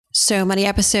So Money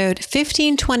episode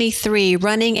 1523,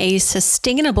 running a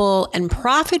sustainable and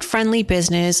profit-friendly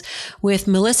business with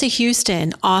Melissa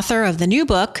Houston, author of the new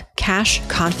book, Cash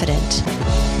Confident.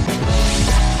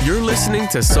 You're listening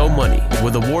to So Money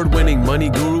with award-winning money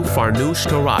guru Farnoosh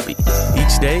Torabi.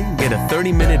 Each day, get a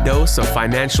 30-minute dose of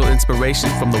financial inspiration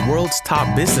from the world's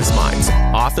top business minds,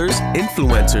 authors,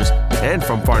 influencers, and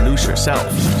from Farnoosh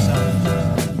herself.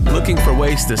 Looking for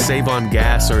ways to save on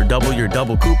gas or double your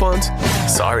double coupons?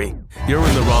 Sorry, you're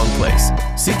in the wrong place.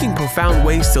 Seeking profound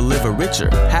ways to live a richer,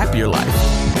 happier life.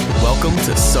 Welcome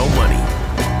to So Money.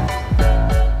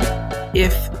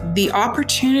 If the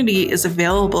opportunity is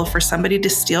available for somebody to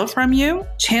steal from you,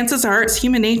 chances are, it's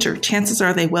human nature, chances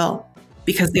are they will,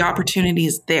 because the opportunity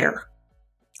is there.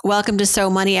 Welcome to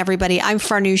So Money, everybody. I'm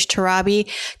Farnoosh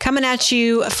Torabi, coming at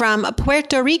you from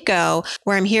Puerto Rico,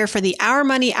 where I'm here for the Our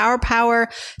Money, Our Power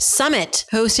Summit,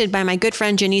 hosted by my good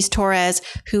friend Janice Torres,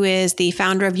 who is the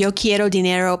founder of Yo Quiero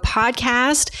Dinero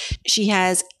podcast. She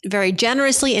has very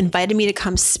generously invited me to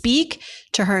come speak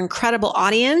to her incredible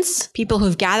audience, people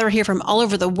who've gathered here from all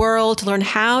over the world to learn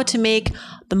how to make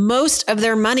the most of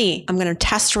their money. I'm going to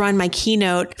test run my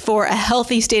keynote for a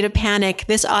healthy state of panic.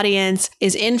 This audience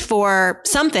is in for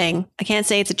something. I can't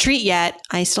say it's a treat yet.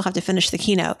 I still have to finish the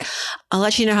keynote. I'll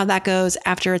let you know how that goes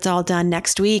after it's all done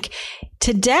next week.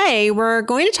 Today, we're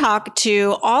going to talk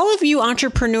to all of you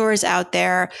entrepreneurs out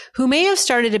there who may have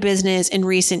started a business in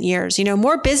recent years. You know,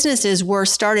 more businesses were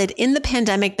started in the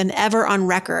pandemic than ever on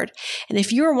record. And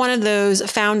if you are one of those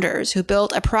founders who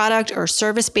built a product or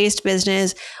service-based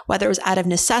business, whether it was out of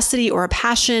necessity or a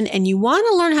passion, and you want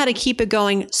to learn how to keep it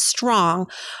going strong,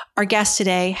 our guest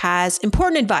today has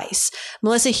important advice.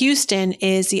 Melissa Houston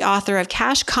is the author of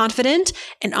Cash Confident,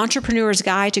 an entrepreneur's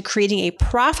guide to creating a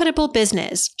profitable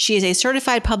business. She is a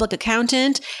certified public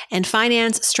accountant and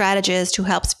finance strategist who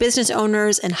helps business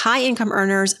owners and high-income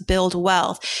earners build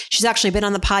wealth. She's actually been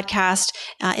on the podcast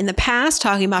in the past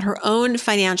talking about her own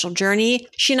financial journey.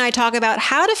 She and I talk about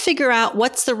how to figure out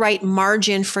what's the right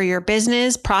margin for your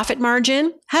business, profit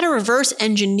margin, how to reverse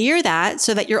engineer that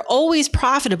so that you're always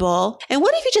profitable. And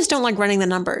what if you just don't like running the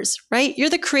numbers, right? You're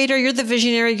the creator, you're the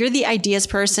visionary, you're the ideas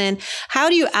person. How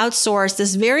do you outsource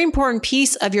this very important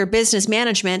piece of your business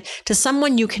management to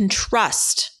someone you can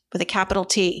trust with a capital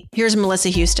T? Here's Melissa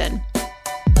Houston.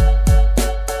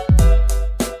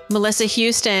 Melissa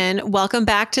Houston, welcome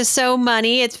back to So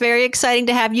Money. It's very exciting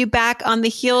to have you back on the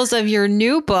heels of your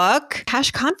new book,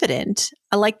 Cash Confident.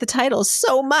 I like the title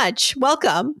so much.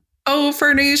 Welcome. Oh,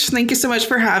 Farnoosh, thank you so much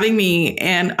for having me.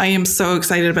 And I am so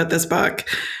excited about this book.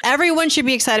 Everyone should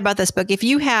be excited about this book. If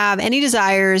you have any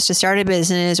desires to start a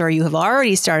business or you have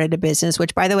already started a business,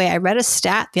 which by the way, I read a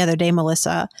stat the other day,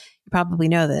 Melissa, you probably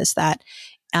know this, that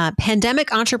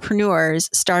pandemic entrepreneurs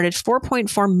started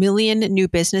 4.4 million new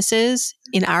businesses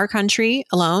in our country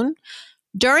alone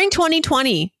during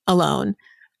 2020 alone.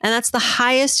 And that's the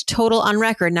highest total on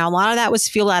record. Now, a lot of that was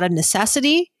fueled out of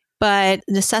necessity, but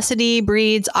necessity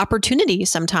breeds opportunity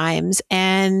sometimes.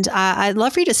 And I'd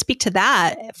love for you to speak to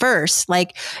that first.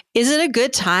 Like, is it a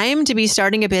good time to be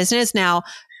starting a business? Now,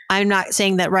 I'm not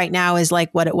saying that right now is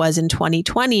like what it was in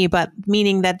 2020, but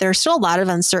meaning that there's still a lot of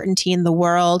uncertainty in the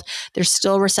world. There's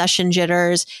still recession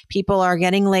jitters. People are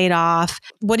getting laid off.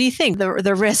 What do you think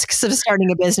the risks of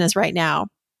starting a business right now?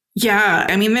 Yeah,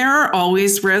 I mean, there are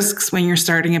always risks when you're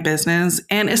starting a business,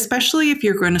 and especially if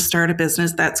you're going to start a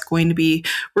business that's going to be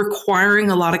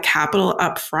requiring a lot of capital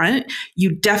up front,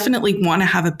 you definitely want to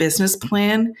have a business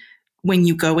plan when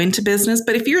you go into business.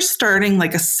 But if you're starting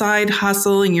like a side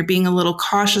hustle and you're being a little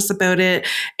cautious about it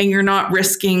and you're not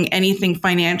risking anything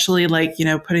financially, like, you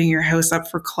know, putting your house up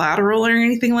for collateral or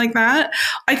anything like that,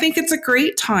 I think it's a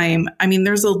great time. I mean,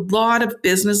 there's a lot of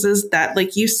businesses that,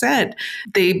 like you said,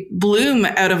 they bloom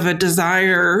out of a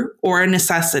desire or a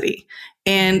necessity.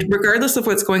 And regardless of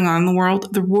what's going on in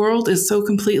the world is so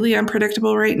completely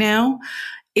unpredictable right now.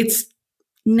 It's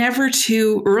never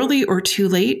too early or too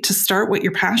late to start what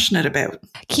you're passionate about.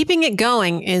 Keeping it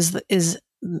going is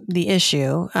the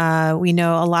issue. We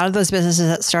know a lot of those businesses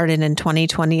that started in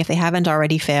 2020, if they haven't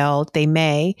already failed, they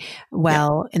may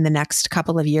in the next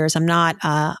couple of years. I'm not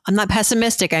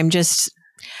pessimistic. I'm just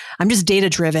data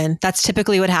driven. That's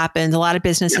typically what happens. A lot of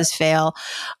businesses fail.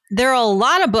 There are a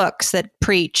lot of books that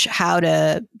preach how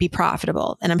to be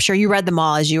profitable. And I'm sure you read them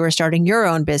all as you were starting your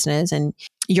own business and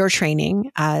your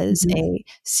training as a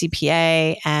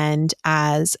CPA and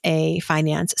as a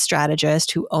finance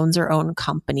strategist who owns her own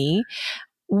company.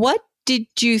 What did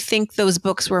you think those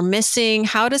books were missing?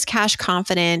 How does Cash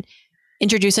Confident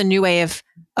introduce a new way of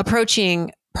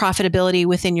approaching profitability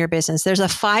within your business? There's a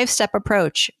 5-step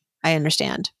approach, I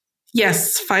understand.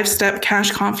 Yes, 5-step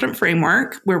cash confident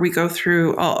framework where we go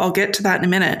through, I'll get to that in a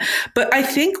minute. But I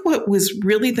think what was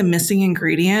really the missing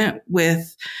ingredient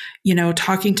with,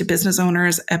 talking to business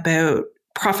owners about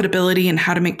profitability and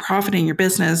how to make profit in your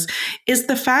business is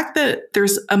the fact that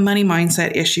there's a money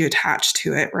mindset issue attached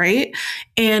to it, right?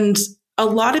 And a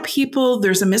lot of people,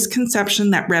 there's a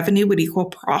misconception that revenue would equal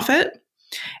profit.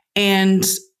 And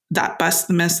that busts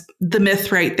the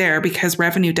myth right there, because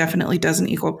revenue definitely doesn't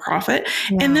equal profit.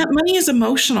 Yeah. And that money is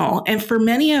emotional. And for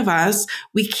many of us,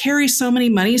 we carry so many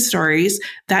money stories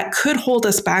that could hold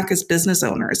us back as business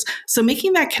owners. So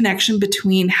making that connection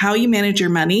between how you manage your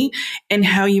money and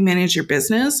how you manage your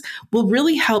business will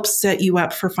really help set you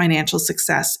up for financial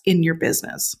success in your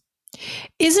business.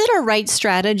 Is it a right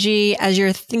strategy as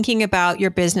you're thinking about your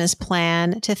business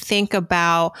plan to think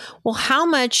about, well, how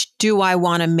much do I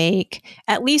want to make,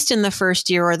 at least in the first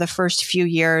year or the first few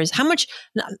years? How much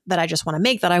that I just want to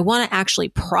make, that I want to actually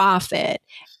profit?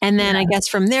 And then I guess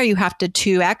from there, you have to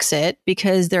 2x it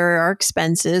because there are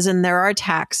expenses and there are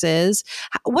taxes.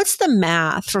 What's the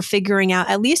math for figuring out,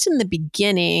 at least in the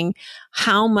beginning,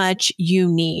 how much you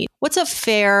need? What's a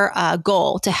fair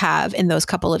goal to have in those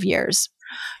couple of years?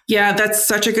 Yeah, that's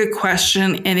such a good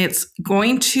question. And it's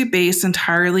going to base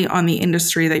entirely on the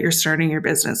industry that you're starting your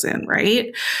business in,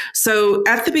 right? So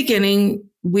at the beginning,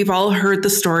 we've all heard the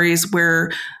stories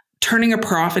where turning a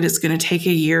profit is going to take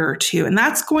a year or two. And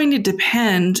that's going to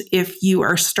depend if you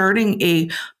are starting a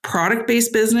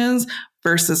product-based business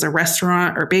versus a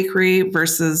restaurant or bakery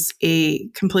versus a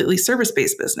completely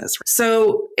service-based business.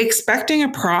 So expecting a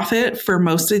profit for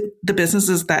most of the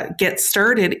businesses that get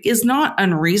started is not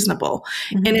unreasonable.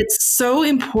 Mm-hmm. And it's so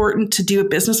important to do a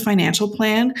business financial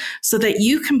plan so that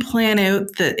you can plan out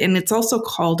and it's also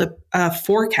called a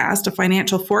forecast, a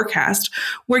financial forecast,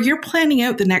 where you're planning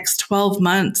out the next 12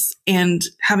 months and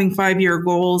having 5-year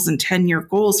goals and 10-year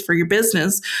goals for your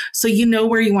business. So you know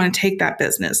where you want to take that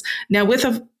business. Now, with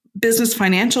a business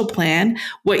financial plan,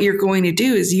 what you're going to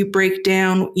do is you break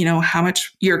down, how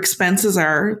much your expenses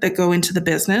are that go into the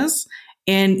business,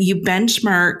 and you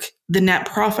benchmark the net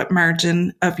profit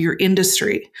margin of your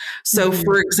industry. So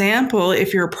for example,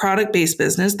 if you're a product-based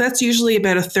business, that's usually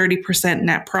about a 30%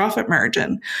 net profit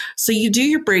margin. So you do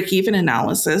your break-even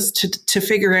analysis to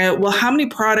figure out, well, how many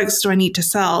products do I need to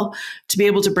sell to be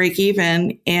able to break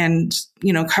even and,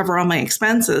 cover all my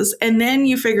expenses? And then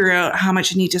you figure out how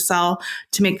much you need to sell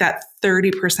to make that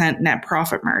 30% net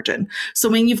profit margin. So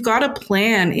when you've got a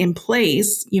plan in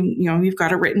place, you've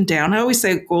got it written down. I always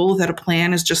say a goal without a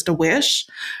plan is just a wish.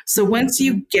 So once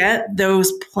you get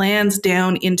those plans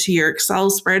down into your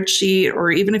Excel spreadsheet, or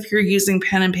even if you're using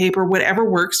pen and paper, whatever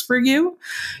works for you,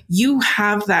 you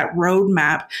have that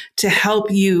roadmap to help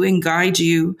you and guide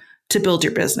you to build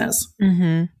your business.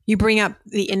 Mm-hmm. You bring up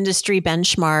the industry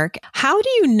benchmark. How do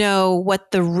you know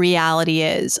what the reality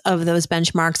is of those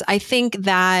benchmarks? I think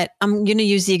that I'm going to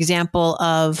use the example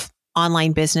of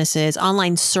online businesses,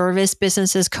 online service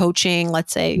businesses, coaching.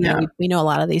 Let's say we know a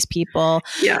lot of these people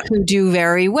who do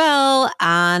very well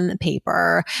on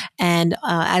paper, and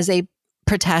as they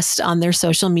protest on their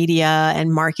social media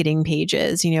and marketing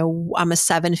pages. I'm a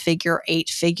 7-figure,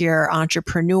 8-figure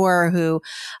entrepreneur who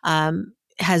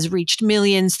has reached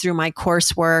millions through my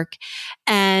coursework.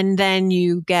 And then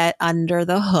you get under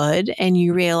the hood and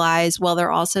you realize, well, they're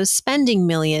also spending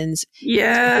millions to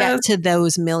get to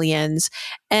those millions.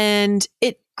 And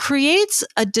it creates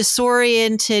a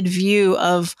disoriented view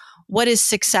of what is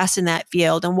success in that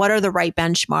field and what are the right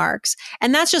benchmarks.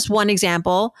 And that's just one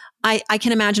example. I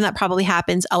can imagine that probably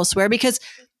happens elsewhere, because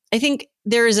I think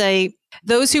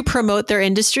those who promote their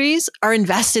industries are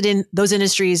invested in those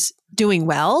industries doing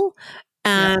well.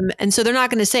 And so they're not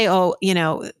going to say,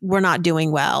 we're not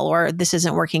doing well, or this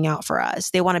isn't working out for us.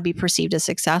 They want to be perceived as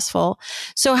successful.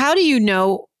 So how do you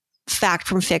know fact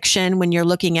from fiction when you're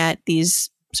looking at these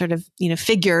sort of,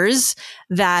 figures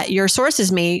that your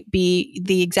sources may be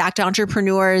the exact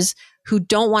entrepreneurs who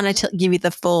don't want to give you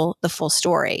the full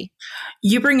story?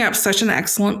 You bring up such an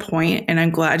excellent point, and I'm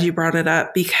glad you brought it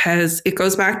up, because it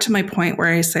goes back to my point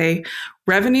where I say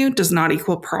revenue does not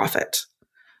equal profit.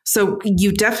 So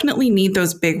you definitely need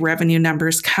those big revenue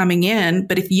numbers coming in.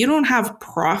 But if you don't have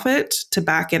profit to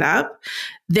back it up,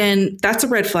 then that's a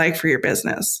red flag for your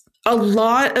business. A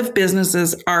lot of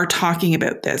businesses are talking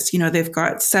about this. They've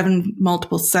got 7,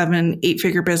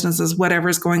 8-figure businesses,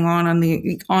 whatever's going on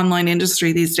the online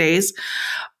industry these days.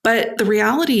 But the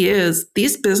reality is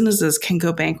these businesses can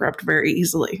go bankrupt very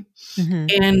easily.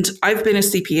 Mm-hmm. And I've been a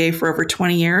CPA for over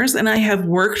 20 years, and I have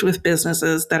worked with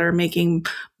businesses that are making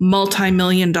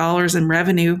multi-million dollars in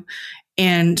revenue.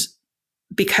 And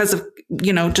because of,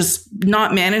 just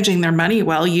not managing their money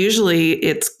well, usually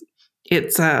it's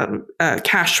it's a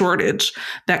cash shortage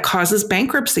that causes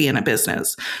bankruptcy in a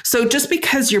business. So just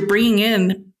because you're bringing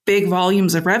in big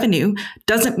volumes of revenue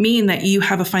doesn't mean that you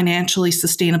have a financially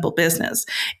sustainable business.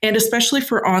 And especially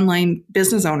for online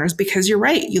business owners, because you're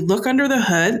right, you look under the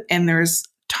hood and there's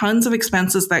tons of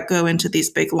expenses that go into these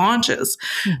big launches.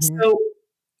 Mm-hmm. So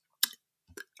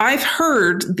I've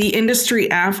heard the industry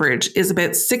average is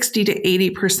about 60 to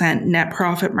 80% net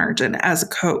profit margin as a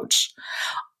coach.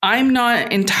 I'm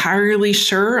not entirely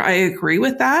sure I agree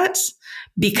with that,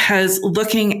 because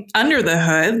looking under the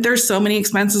hood, there's so many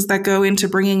expenses that go into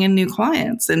bringing in new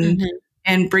clients and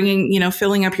and bringing,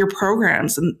 filling up your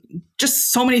programs, and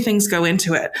just so many things go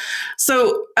into it.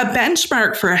 So a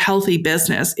benchmark for a healthy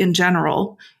business in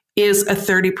general is a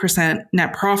 30%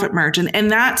 net profit margin. And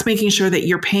that's making sure that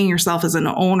you're paying yourself as an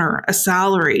owner a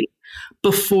salary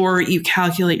before you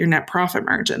calculate your net profit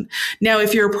margin. Now,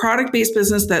 if you're a product-based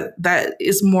business that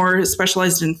is more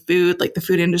specialized in food, like the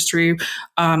food industry,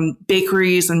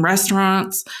 bakeries and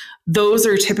restaurants, those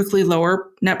are typically lower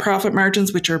net profit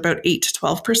margins, which are about 8 to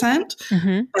 12%.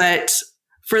 Mm-hmm. But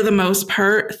for the most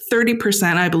part,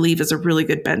 30%, I believe, is a really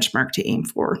good benchmark to aim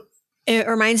for. It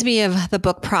reminds me of the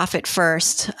book Profit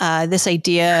First, this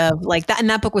idea of like that. And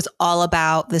that book was all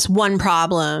about this one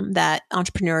problem that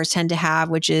entrepreneurs tend to have,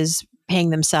 which is paying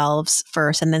themselves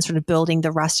first and then sort of building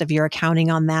the rest of your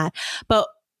accounting on that. But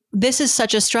this is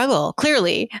such a struggle,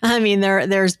 clearly. I mean,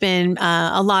 there's been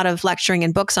a lot of lecturing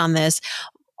and books on this.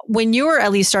 When you're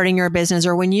at least starting your business,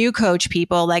 or when you coach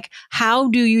people, like, how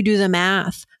do you do the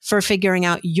math for figuring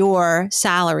out your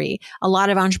salary? A lot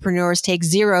of entrepreneurs take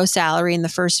zero salary in the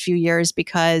first few years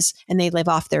and they live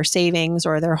off their savings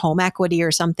or their home equity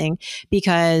or something,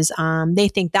 because they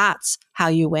think that's how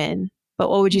you win. But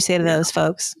what would you say to those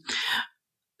folks?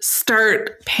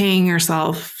 Start paying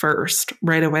yourself first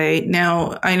right away.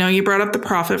 Now, I know you brought up the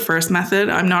Profit First method.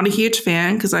 I'm not a huge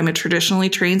fan because I'm a traditionally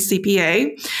trained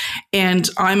CPA, and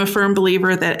I'm a firm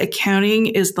believer that accounting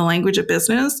is the language of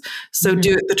business. So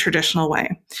do it the traditional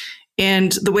way.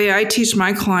 And the way I teach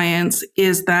my clients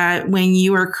is that when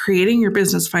you are creating your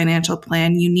business financial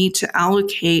plan, you need to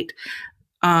allocate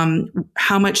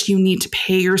how much you need to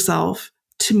pay yourself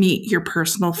to meet your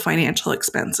personal financial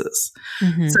expenses.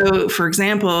 Mm-hmm. So, for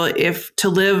example, if to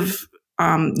live,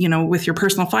 with your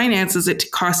personal finances, it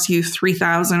costs you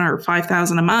 $3,000 or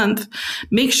 $5,000 a month,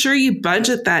 make sure you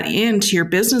budget that into your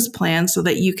business plan so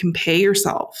that you can pay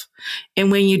yourself.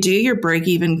 And when you do your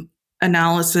break-even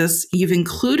analysis, you've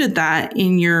included that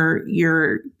in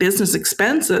your business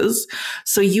expenses.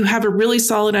 So you have a really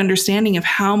solid understanding of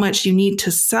how much you need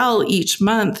to sell each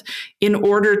month in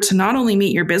order to not only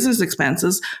meet your business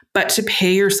expenses, but to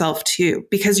pay yourself too.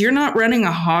 Because you're not running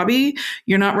a hobby,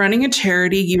 you're not running a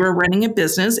charity, you are running a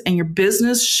business, and your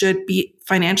business should be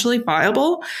financially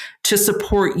viable to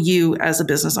support you as a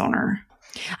business owner.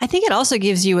 I think it also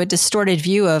gives you a distorted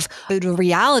view of the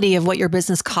reality of what your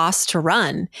business costs to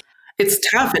run. It's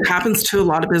tough. It happens to a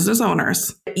lot of business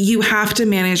owners. You have to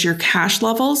manage your cash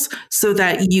levels so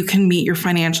that you can meet your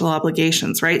financial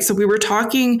obligations, right? So we were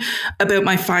talking about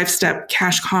my 5-step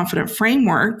cash confident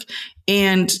framework.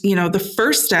 And, the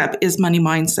first step is money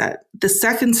mindset. The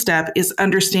second step is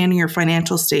understanding your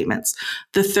financial statements.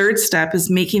 The third step is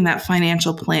making that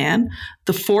financial plan.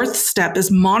 The fourth step is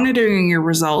monitoring your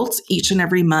results each and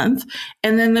every month.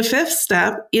 And then the fifth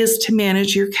step is to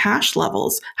manage your cash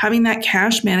levels, having that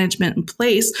cash management in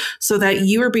place so that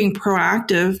you are being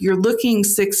proactive. You're looking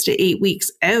 6 to 8 weeks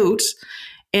out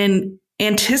and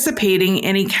anticipating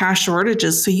any cash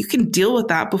shortages so you can deal with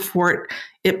that before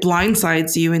it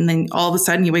blindsides you. And then all of a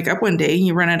sudden you wake up one day and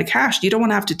you run out of cash. You don't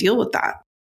want to have to deal with that.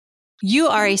 You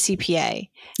are a CPA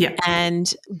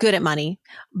and good at money,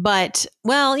 but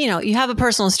you have a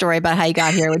personal story about how you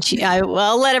got here, which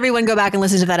I'll let everyone go back and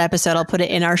listen to that episode. I'll put it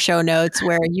in our show notes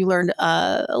where you learned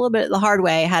a little bit the hard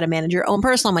way how to manage your own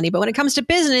personal money. But when it comes to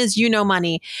business,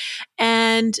 money,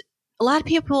 and a lot of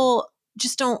people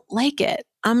just don't like it.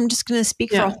 I'm just going to speak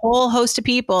for a whole host of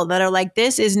people that are like,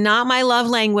 this is not my love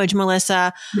language,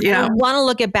 Melissa. I don't want to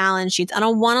look at balance sheets. I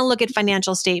don't want to look at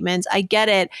financial statements. I get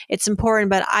it. It's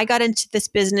important, but I got into this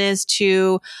business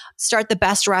to start the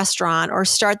best restaurant or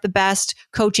start the best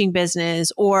coaching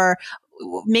business or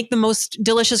make the most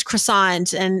delicious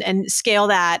croissant and scale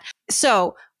that.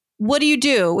 So what do you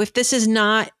do if this is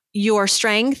not your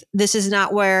strength? This is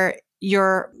not where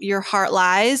your heart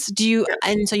lies.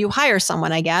 And so you hire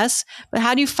someone, I guess, but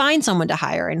how do you find someone to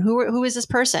hire, and who is this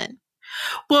person?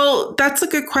 Well, that's a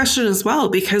good question as well,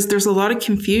 because there's a lot of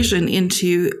confusion in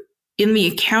the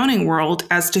accounting world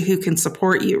as to who can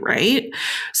support you, right?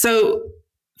 So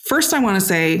first I want to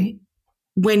say,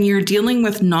 when you're dealing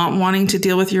with not wanting to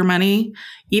deal with your money,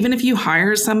 even if you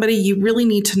hire somebody, you really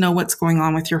need to know what's going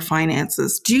on with your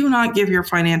finances. Do not give your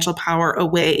financial power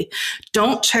away.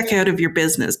 Don't check out of your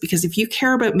business, because if you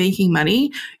care about making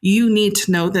money, you need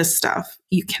to know this stuff.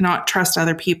 You cannot trust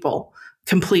other people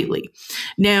completely.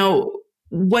 Now,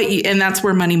 and that's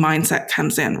where money mindset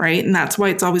comes in, right? And that's why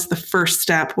it's always the first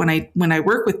step when I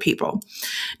work with people.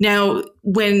 Now,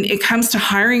 when it comes to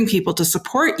hiring people to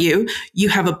support you, you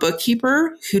have a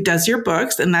bookkeeper who does your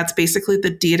books, and that's basically the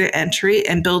data entry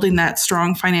and building that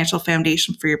strong financial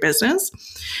foundation for your business.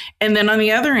 And then on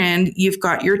the other end, you've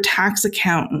got your tax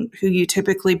accountant who you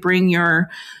typically bring your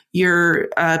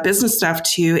business stuff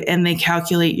to, and they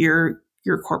calculate your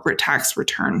corporate tax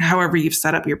return, however you've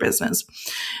set up your business.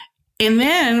 And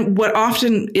then what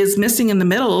often is missing in the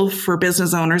middle for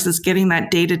business owners is getting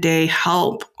that day-to-day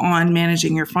help on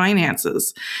managing your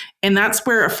finances. And that's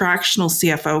where a fractional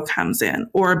CFO comes in,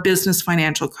 or a business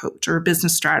financial coach, or a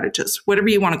business strategist, whatever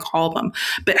you want to call them.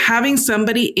 But having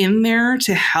somebody in there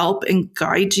to help and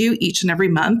guide you each and every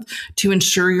month to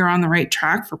ensure you're on the right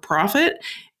track for profit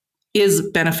is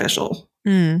beneficial.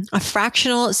 A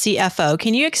fractional CFO.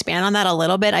 Can you expand on that a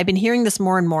little bit? I've been hearing this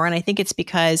more and more, and I think it's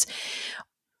because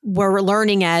we're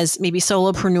learning as maybe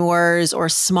solopreneurs or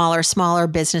smaller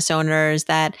business owners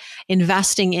that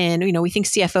investing in, we think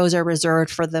CFOs are reserved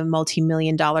for the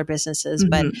multi-million dollar businesses,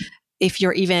 but if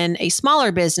you're even a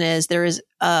smaller business, there is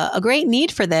a great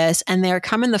need for this, and they're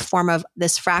come in the form of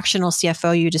this fractional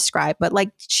CFO you described. But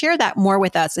share that more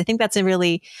with us. I think that's a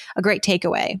great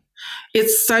takeaway.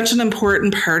 It's such an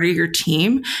important part of your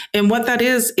team. And what that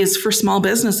is for small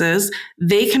businesses,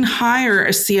 they can hire a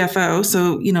CFO.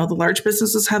 So, the large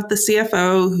businesses have the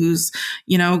CFO who's,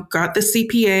 got the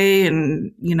CPA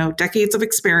and, decades of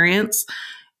experience.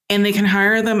 And they can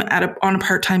hire them on a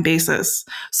part-time basis.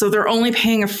 So they're only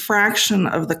paying a fraction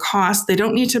of the cost. They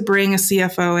don't need to bring a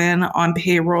CFO in on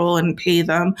payroll and pay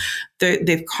them.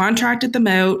 They've contracted them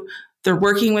out. They're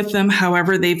working with them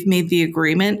however they've made the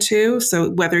agreement to.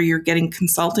 So whether you're getting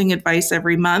consulting advice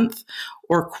every month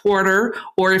or quarter,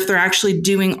 or if they're actually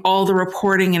doing all the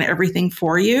reporting and everything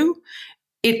for you,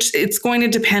 it's going to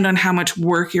depend on how much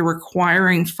work you're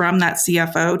requiring from that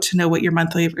CFO to know what your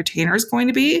monthly retainer is going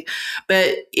to be. But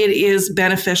it is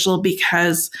beneficial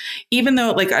because even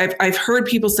though I've heard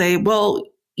people say, well,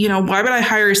 why would I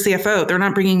hire a CFO? They're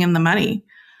not bringing in the money.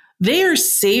 They are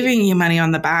saving you money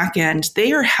on the back end.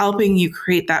 They are helping you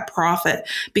create that profit,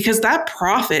 because that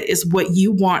profit is what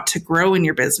you want to grow in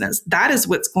your business. That is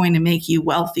what's going to make you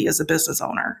wealthy as a business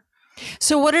owner.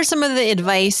 So what are some of the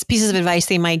pieces of advice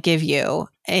they might give you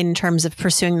in terms of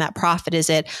pursuing that profit? Is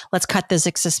it, let's cut this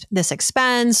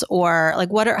expense, or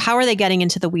how are they getting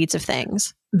into the weeds of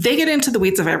things? They get into the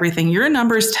weeds of everything. Your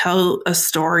numbers tell a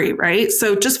story, right?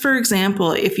 So just for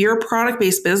example, if you're a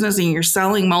product-based business and you're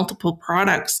selling multiple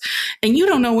products and you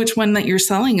don't know which one that you're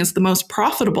selling is the most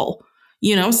profitable,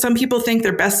 some people think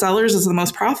their best sellers is the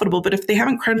most profitable, but if they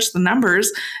haven't crunched the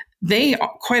numbers, they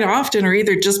quite often are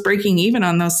either just breaking even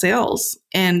on those sales,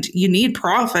 and you need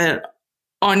profit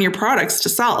on your products to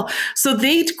sell. So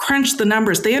they crunch the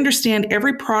numbers. They understand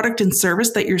every product and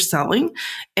service that you're selling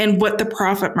and what the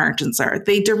profit margins are.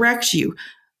 They direct you.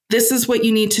 This is what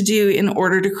you need to do in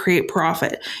order to create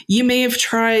profit. You may have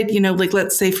tried,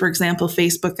 let's say, for example,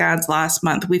 Facebook ads last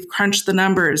month. We've crunched the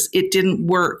numbers. It didn't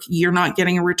work. You're not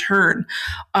getting a return.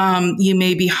 You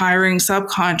may be hiring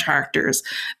subcontractors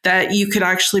that you could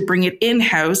actually bring it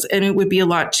in-house, and it would be a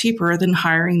lot cheaper than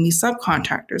hiring these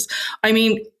subcontractors. I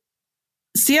mean,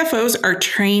 CFOs are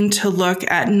trained to look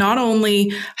at not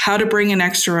only how to bring in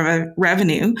extra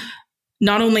revenue,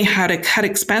 not only how to cut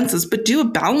expenses, but do a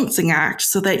balancing act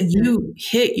so that you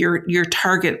hit your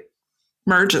target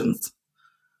margins.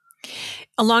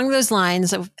 Along those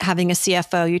lines of having a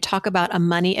CFO, you talk about a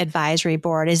money advisory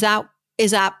board. Is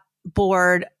that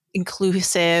board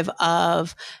inclusive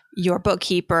of your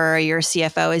bookkeeper, your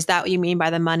CFO? Is that what you mean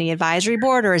by the money advisory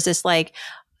board? Or is this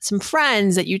some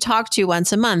friends that you talk to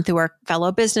once a month who are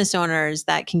fellow business owners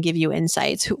that can give you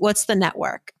insights? What's the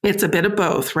network? It's a bit of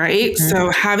both, right? Mm-hmm. So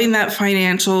having that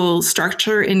financial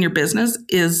structure in your business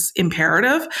is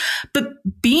imperative, but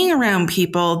being around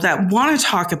people that want to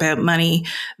talk about money,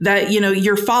 that,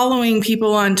 you're following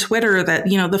people on Twitter, that,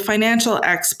 the financial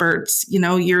experts,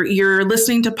 you're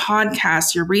listening to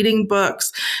podcasts, you're reading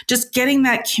books, just getting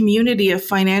that community of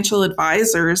financial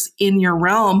advisors in your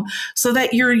realm so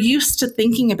that you're used to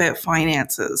thinking about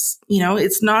finances.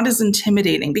 It's not as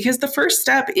intimidating, because the first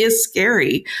step is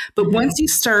scary, but mm-hmm. once you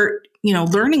start,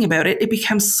 learning about it, it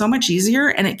becomes so much easier,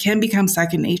 and it can become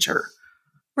second nature.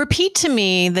 Repeat to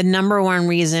me the number one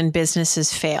reason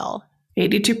businesses fail.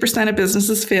 82% of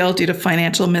businesses fail due to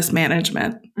financial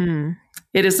mismanagement.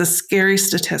 It is a scary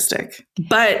statistic,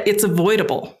 but it's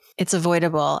avoidable. It's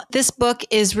avoidable. This book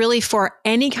is really for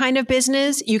any kind of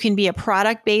business. You can be a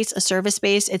product-based, a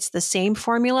service-based. It's the same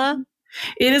formula.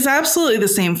 It is absolutely the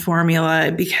same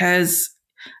formula because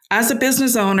as a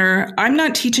business owner, I'm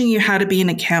not teaching you how to be an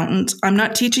accountant. I'm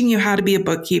not teaching you how to be a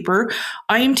bookkeeper.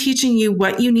 I am teaching you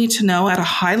what you need to know at a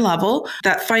high level,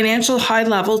 that financial high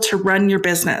level to run your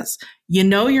business. You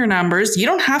know your numbers. You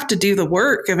don't have to do the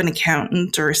work of an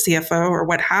accountant or a CFO or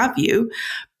what have you,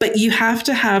 but you have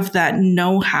to have that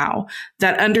know-how,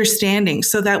 that understanding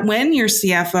so that when your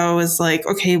CFO is like,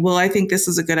 okay, well, I think this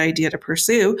is a good idea to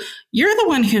pursue, you're the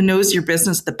one who knows your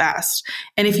business the best.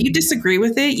 And if you disagree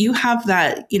with it, you have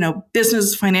that,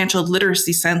 business financial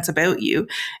literacy sense about you.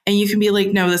 And you can be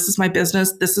like, no, this is my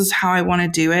business. This is how I want to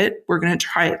do it. We're going to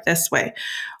try it this way.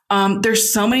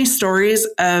 There's so many stories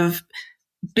of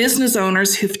business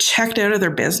owners who've checked out of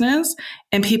their business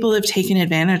and people have taken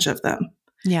advantage of them.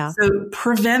 Yeah. So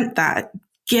prevent that.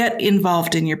 Get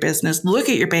involved in your business. Look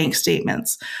at your bank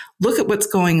statements. Look at what's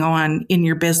going on in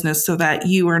your business so that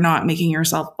you are not making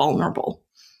yourself vulnerable.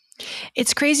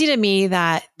 It's crazy to me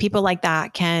that people like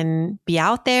that can be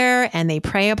out there and they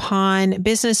prey upon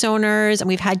business owners. And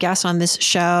we've had guests on this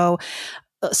show.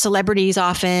 Celebrities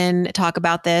often talk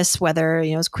about this, whether,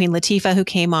 it was Queen Latifah who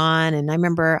came on. And I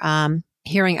remember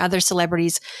hearing other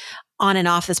celebrities on and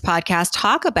off this podcast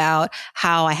talk about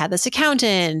how I had this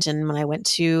accountant. And when I went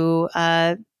to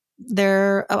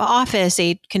their office,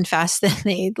 they confessed that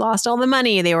they lost all the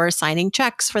money. They were signing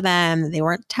checks for them. They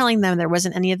weren't telling them. There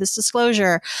wasn't any of this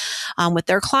disclosure with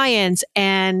their clients.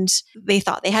 And they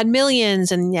thought they had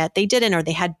millions and yet they didn't, or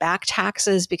they had back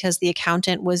taxes because the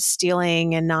accountant was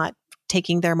stealing and not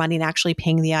taking their money and actually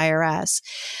paying the IRS.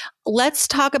 Let's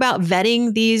talk about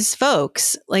vetting these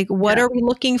folks. Like, what are we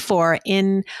looking for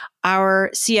in our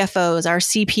CFOs, our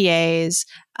CPAs?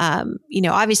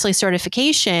 Obviously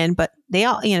certification, but they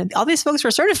all these folks were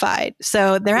certified.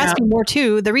 So there has to be more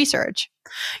to the research.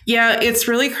 Yeah, it's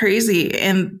really crazy.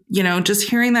 And, just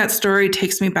hearing that story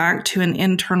takes me back to an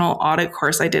internal audit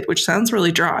course I did, which sounds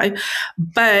really dry.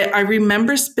 But I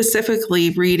remember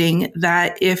specifically reading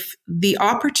that if the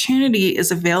opportunity is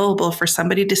available for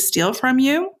somebody to steal from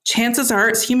you, chances are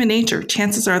it's human nature.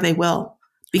 Chances are they will,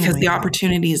 because the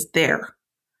opportunity is there.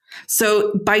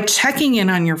 So by checking in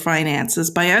on your finances,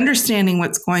 by understanding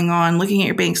what's going on, looking at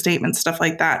your bank statements, stuff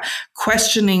like that,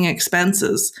 questioning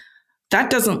expenses, that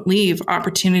doesn't leave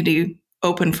opportunity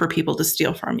open for people to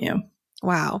steal from you.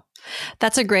 Wow.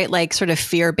 That's a great, sort of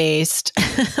fear-based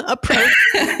approach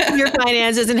to your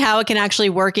finances and how it can actually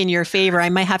work in your favor. I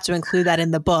might have to include that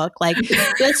in the book.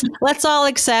 Let's all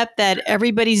accept that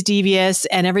everybody's devious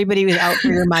and everybody was out for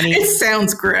your money. It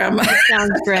sounds grim.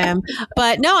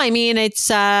 But no,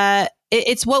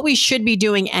 it's what we should be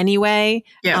doing anyway.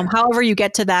 Yeah. However you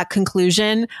get to that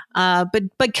conclusion,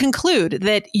 but conclude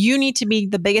that you need to be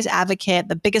the biggest advocate,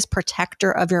 the biggest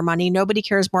protector of your money. Nobody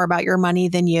cares more about your money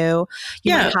than you.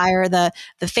 You might hire the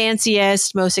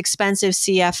fanciest, most expensive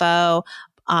CFO,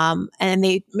 and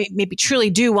they maybe truly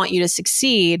do want you to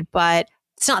succeed, but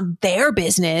it's not their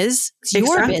business. It's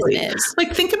your business.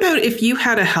 Think about if you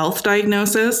had a health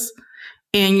diagnosis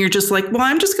and you're just like, well,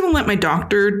 I'm just going to let my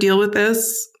doctor deal with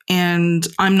this. And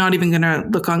I'm not even going to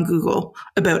look on Google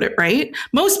about it, right?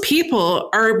 Most people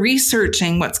are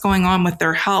researching what's going on with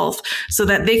their health so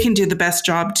that they can do the best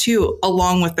job too,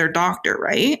 along with their doctor,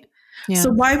 right? Yeah.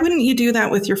 So why wouldn't you do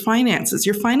that with your finances?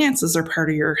 Your finances are part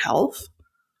of your health.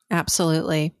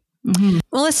 Absolutely. Mm-hmm.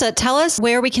 Melissa, tell us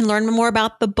where we can learn more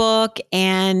about the book.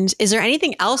 And is there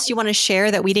anything else you want to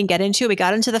share that we didn't get into? We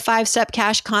got into the 5-step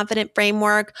cash confident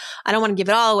framework. I don't want to give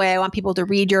it all away. I want people to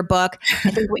read your book.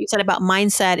 I think what you said about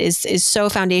mindset is so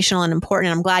foundational and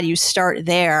important. I'm glad you start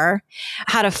there.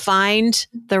 How to find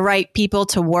the right people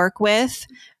to work with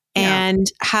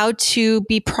and how to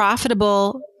be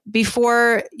profitable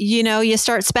before, you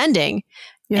start spending.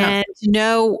 And to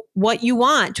know what you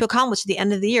want to accomplish at the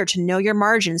end of the year, to know your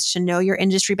margins, to know your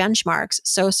industry benchmarks.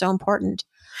 So important.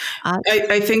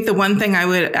 I think the one thing I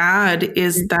would add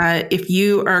is that if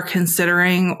you are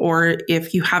considering, or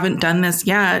if you haven't done this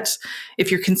yet,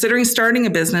 if you're considering starting a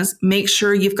business, make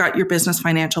sure you've got your business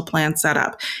financial plan set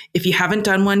up. If you haven't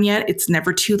done one yet, it's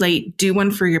never too late. Do one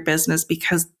for your business,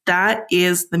 because that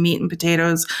is the meat and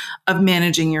potatoes of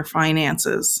managing your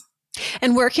finances.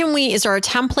 And where can is there a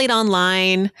template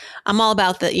online? I'm all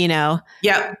about the,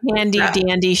 handy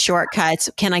dandy shortcuts.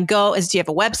 Can I go, do you have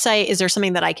a website? Is there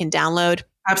something that I can download?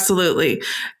 Absolutely.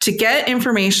 To get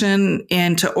information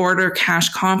and to order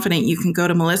Cash Confident, you can go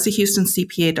to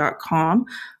melissahoustoncpa.com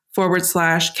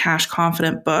Cash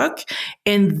Confident book.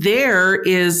 And there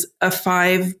is a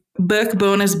 5-book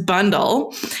bonus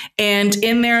bundle. And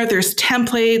in there's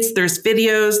templates, there's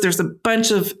videos, there's a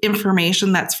bunch of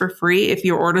information that's for free if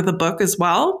you order the book as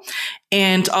well.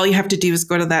 And all you have to do is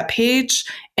go to that page,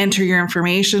 enter your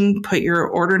information, put your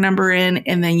order number in,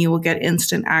 and then you will get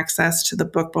instant access to the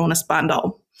book bonus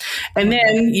bundle. And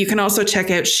then you can also check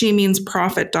out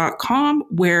shemeansprofit.com,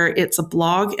 where it's a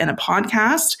blog and a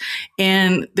podcast.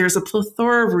 And there's a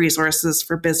plethora of resources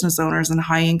for business owners and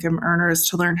high income earners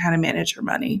to learn how to manage your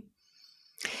money.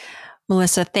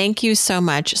 Melissa, thank you so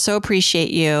much. So appreciate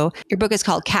you. Your book is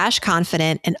called Cash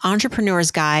Confident, an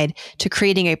entrepreneur's guide to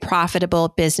creating a profitable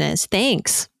business.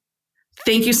 Thanks.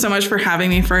 Thank you so much for having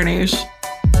me, Farnoosh.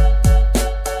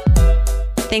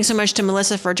 Thanks so much to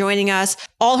Melissa for joining us.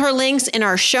 All her links in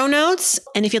our show notes.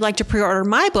 And if you'd like to pre-order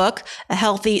my book, A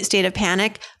Healthy State of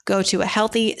Panic, go to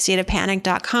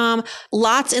ahealthystateofpanic.com.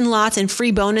 Lots and lots and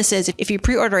free bonuses if you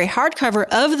pre-order a hardcover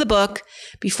of the book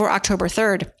before October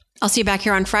 3rd. I'll see you back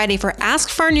here on Friday for Ask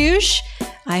Farnoosh.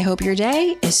 I hope your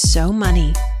day is so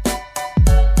money.